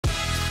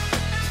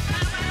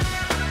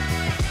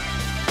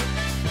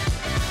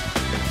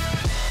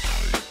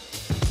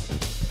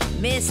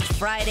Missed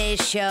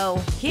Friday's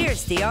show?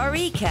 Here's the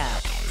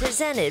recap,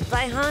 presented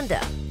by Honda.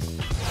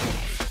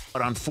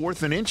 But on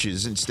 4th and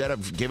inches, instead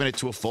of giving it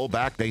to a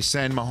fullback, they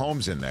send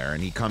Mahomes in there,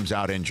 and he comes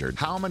out injured.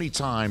 How many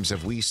times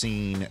have we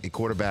seen a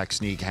quarterback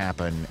sneak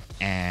happen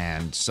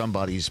and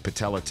somebody's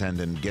patella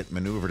tendon get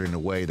maneuvered in a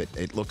way that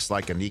it looks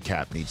like a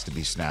kneecap needs to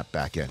be snapped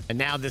back in? And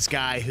now this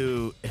guy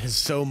who is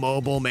so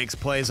mobile, makes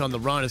plays on the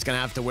run, is going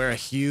to have to wear a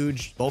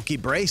huge, bulky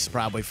brace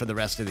probably for the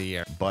rest of the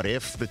year. But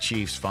if the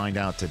Chiefs find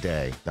out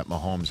today that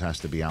Mahomes has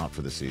to be out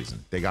for the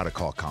season, they got to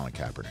call Colin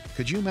Kaepernick.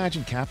 Could you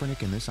imagine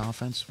Kaepernick in this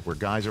offense where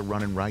guys are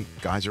running right,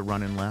 guys are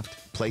running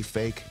left, play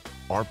fake,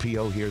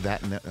 RPO here,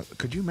 that, and that?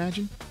 Could you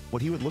imagine what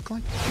he would look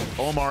like?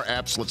 Omar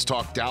Epps, let's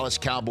talk Dallas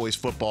Cowboys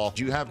football.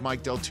 Do you have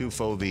Mike Del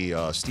Tufo,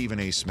 the Stephen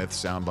A. Smith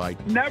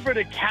soundbite? Never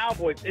the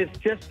Cowboys. It's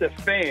just the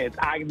fans.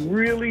 I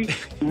really,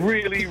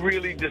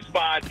 really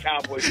despise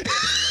Cowboys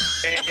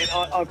fans. And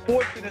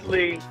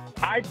unfortunately,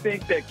 I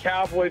think that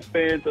Cowboys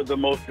fans are the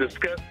most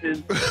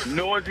disgusting,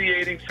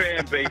 nauseating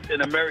fan base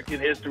in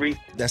American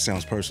history. That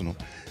sounds personal.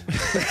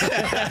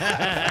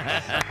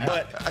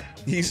 But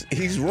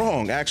he's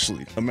wrong,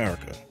 actually,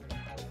 America.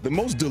 The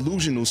most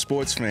delusional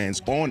sports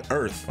fans on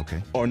earth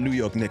are New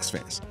York Knicks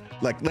fans.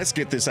 Like, let's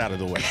get this out of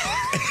the way.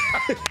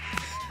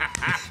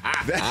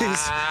 That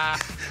is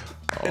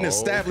an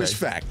established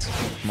fact.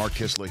 Mark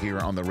Kistler here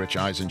on the Rich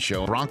Eisen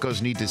Show.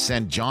 Broncos need to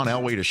send John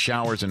Elway to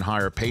showers and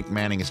hire Peyton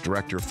Manning as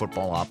director of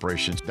football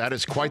operations. That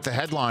is quite the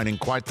headline and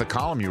quite the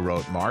column you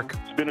wrote, Mark.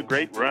 It's been a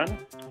great run,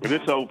 but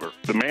it's over.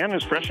 The man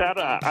is fresh out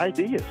of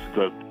ideas.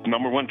 The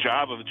number one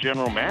job of a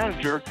general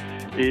manager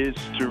is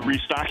to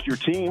restock your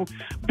team,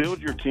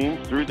 build your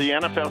team through the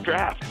NFL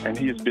draft. And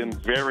he has been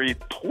very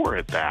poor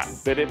at that.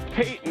 But if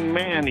Peyton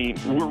Manning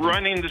were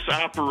running this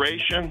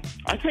operation,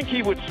 I think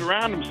he would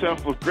surround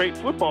himself with great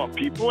football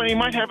people, and he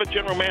might have a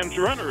general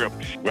manager under him.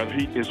 Whether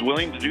he is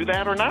willing to do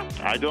that or not,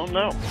 I don't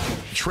know.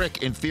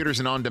 Trick in theaters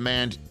and on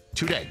demand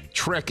today.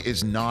 Trick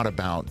is not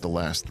about the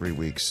last 3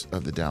 weeks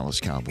of the Dallas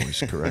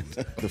Cowboys, correct?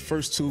 The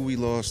first two we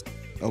lost,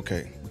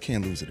 okay, we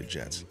can't lose to the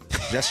Jets.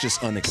 That's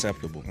just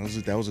unacceptable.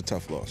 That was a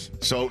tough loss.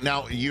 So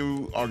now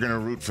you are going to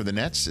root for the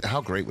Nets? How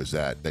great was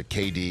that? That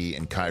KD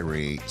and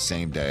Kyrie,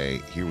 same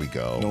day, here we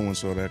go. No one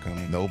saw that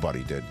coming.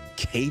 Nobody did.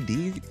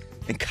 KD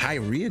and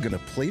Kyrie are going to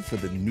play for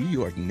the New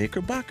York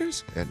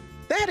Knickerbockers?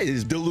 That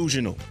is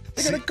delusional.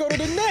 They're going to go to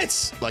the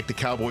Nets. Like the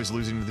Cowboys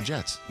losing to the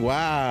Jets.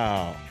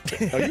 Wow.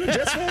 Are you a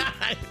Jets fan?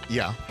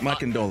 Yeah. My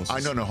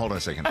condolences. No, hold on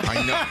a second.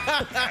 I know.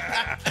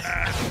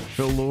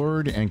 Phil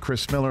Lord and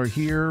Chris Miller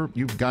here.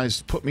 You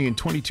guys put me in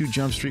 22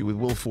 Jump Street with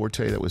Will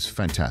Forte. That was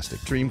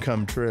fantastic. Dream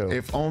come true.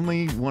 If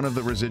only one of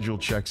the residual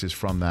checks is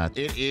from that.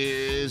 It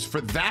is for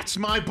That's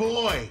My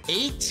Boy.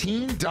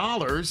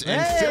 $18.54.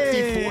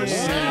 Hey!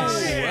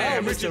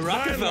 Wow, Mr.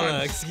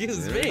 Rockefeller,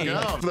 excuse me.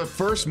 The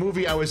first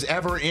movie I was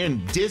ever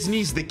in,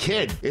 Disney's The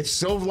Kid. It's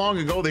so long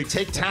ago they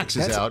take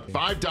taxes out.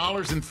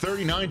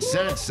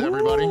 $5.39,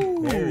 everybody.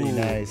 Very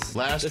nice.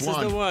 Last this one.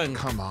 This is the one.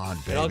 Come on,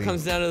 baby. It all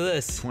comes down to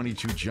this.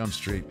 22 Jump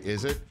Street.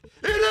 Is it?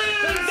 It is!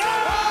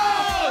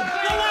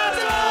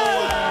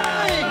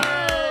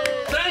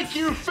 Thank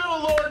you, Phil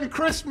Lord and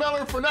Chris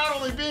Miller, for not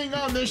only being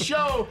on this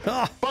show,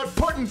 but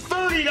putting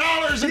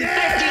 $30.50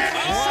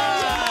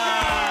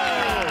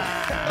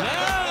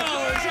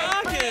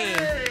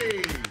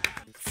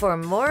 For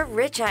more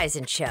Rich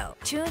Eisen Show,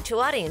 tune to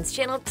Audience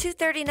Channel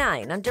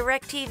 239 on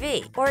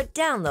DirecTV or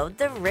download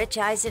the Rich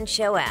Eisen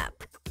Show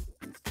app.